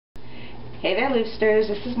Hey there, Loopsters.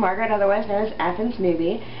 This is Margaret, otherwise known as Athens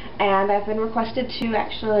Newbie, and I've been requested to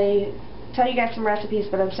actually tell you guys some recipes,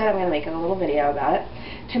 but instead I'm going to make a little video about it.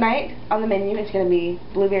 Tonight on the menu is going to be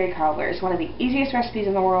blueberry cobbler. It's one of the easiest recipes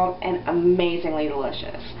in the world and amazingly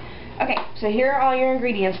delicious. Okay, so here are all your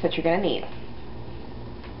ingredients that you're going to need.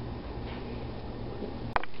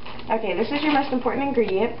 Okay, this is your most important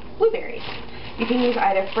ingredient, blueberries. You can use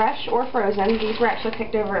either fresh or frozen. These were actually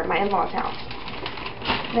picked over at my in-law's house.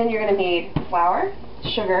 Then you're going to need flour,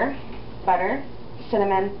 sugar, butter,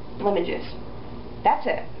 cinnamon, lemon juice. That's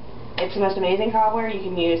it. It's the most amazing cobbler. You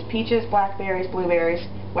can use peaches, blackberries, blueberries,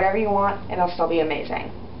 whatever you want, and it'll still be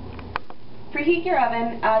amazing. Preheat your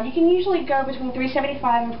oven. You can usually go between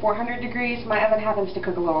 375 and 400 degrees. My oven happens to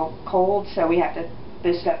cook a little cold, so we have to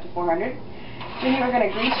boost it up to 400. Then you're going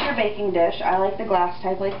to grease your baking dish. I like the glass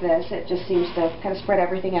type like this. It just seems to kind of spread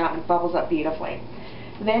everything out and bubbles up beautifully.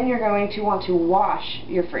 Then you're going to want to wash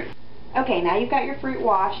your fruit. Okay, now you've got your fruit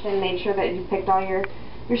washed and made sure that you picked all your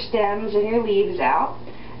stems and your leaves out.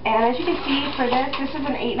 And as you can see, for this is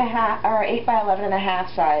an 8 by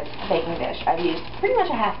 11.5 size baking dish. I've used pretty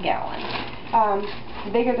much a half gallon.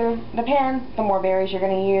 The bigger the pan, the more berries you're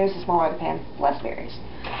going to use. The smaller the pan, less berries.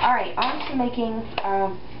 Alright, on to making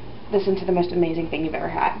this into the most amazing thing you've ever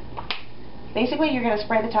had. Basically, you're going to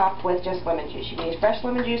spray the top with just lemon juice. You can use fresh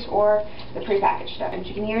lemon juice or the prepackaged stuff.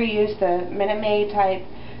 You can either use the Minute Maid type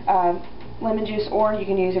lemon juice, or you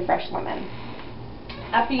can use a fresh lemon.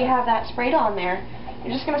 After you have that sprayed on there,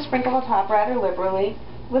 you're just going to sprinkle the top rather liberally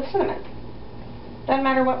with cinnamon. Doesn't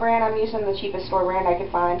matter what brand I'm using, the cheapest store brand I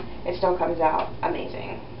could find, it still comes out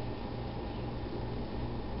amazing.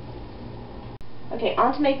 Okay,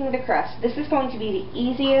 on to making the crust. This is going to be the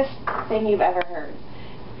easiest thing you've ever heard.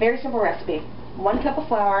 Very simple recipe. 1 cup of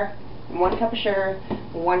flour, 1 cup of sugar,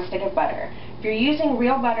 1 stick of butter. If you're using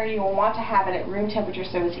real butter, you will want to have it at room temperature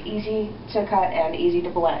so it's easy to cut and easy to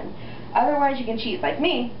blend. Otherwise, you can cheat like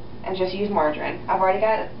me and just use margarine. I've already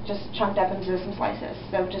got it just chunked up into some slices.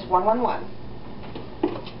 So just 1, 1, 1.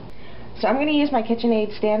 So I'm going to use my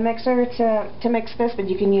KitchenAid stand mixer to mix this, but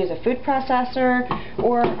you can use a food processor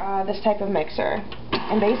or this type of mixer.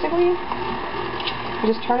 And basically, you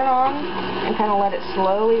just turn it on and kind of let it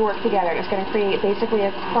slowly work together. It's going to create basically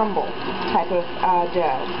a crumble type of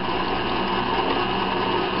dough.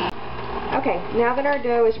 Okay, now that our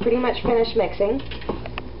dough is pretty much finished mixing,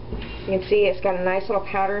 you can see it's got a nice little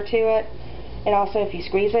powder to it. And also, if you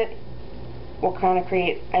squeeze it, will kind of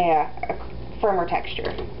create a firmer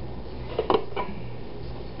texture.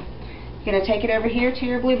 You're going to take it over here to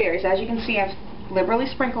your blueberries. As you can see, I've liberally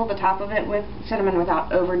sprinkled the top of it with cinnamon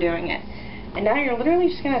without overdoing it. And now you're literally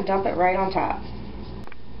just going to dump it right on top.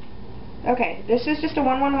 Okay, this is just a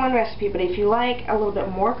 1-1-1 recipe, but if you like a little bit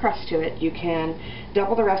more crust to it, you can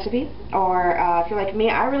double the recipe. Or if you're like me,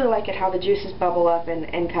 I really like it how the juices bubble up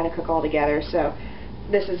and kind of cook all together, so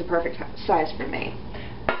this is a perfect size for me.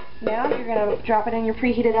 Now you're going to drop it in your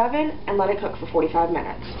preheated oven and let it cook for 45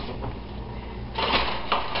 minutes.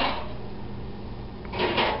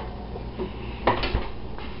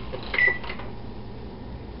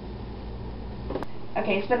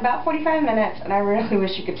 Okay, it's been about 45 minutes, and I really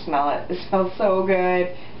wish you could smell it. It smells so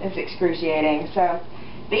good. It's excruciating. So,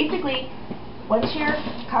 basically, once your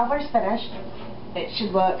cobbler's finished, it should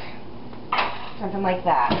look something like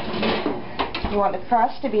that. You want the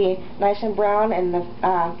crust to be nice and brown, and the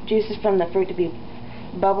juices from the fruit to be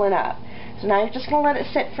bubbling up. So now you're just going to let it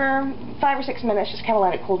sit for 5 or 6 minutes, just kind of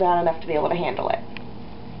let it cool down enough to be able to handle it.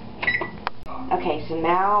 Okay, so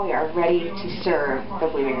now we are ready to serve the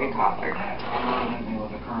blueberry cobbler.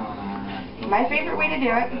 My favorite way to do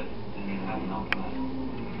it,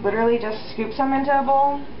 literally just scoop some into a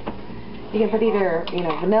bowl. You can put either,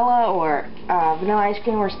 vanilla or vanilla ice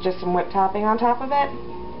cream or just some whipped topping on top of it,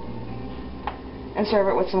 and serve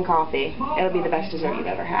it with some coffee. It'll be the best dessert you've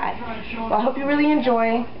ever had. Well, I hope you really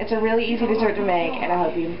enjoy. It's a really easy dessert to make, and I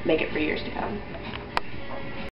hope you make it for years to come.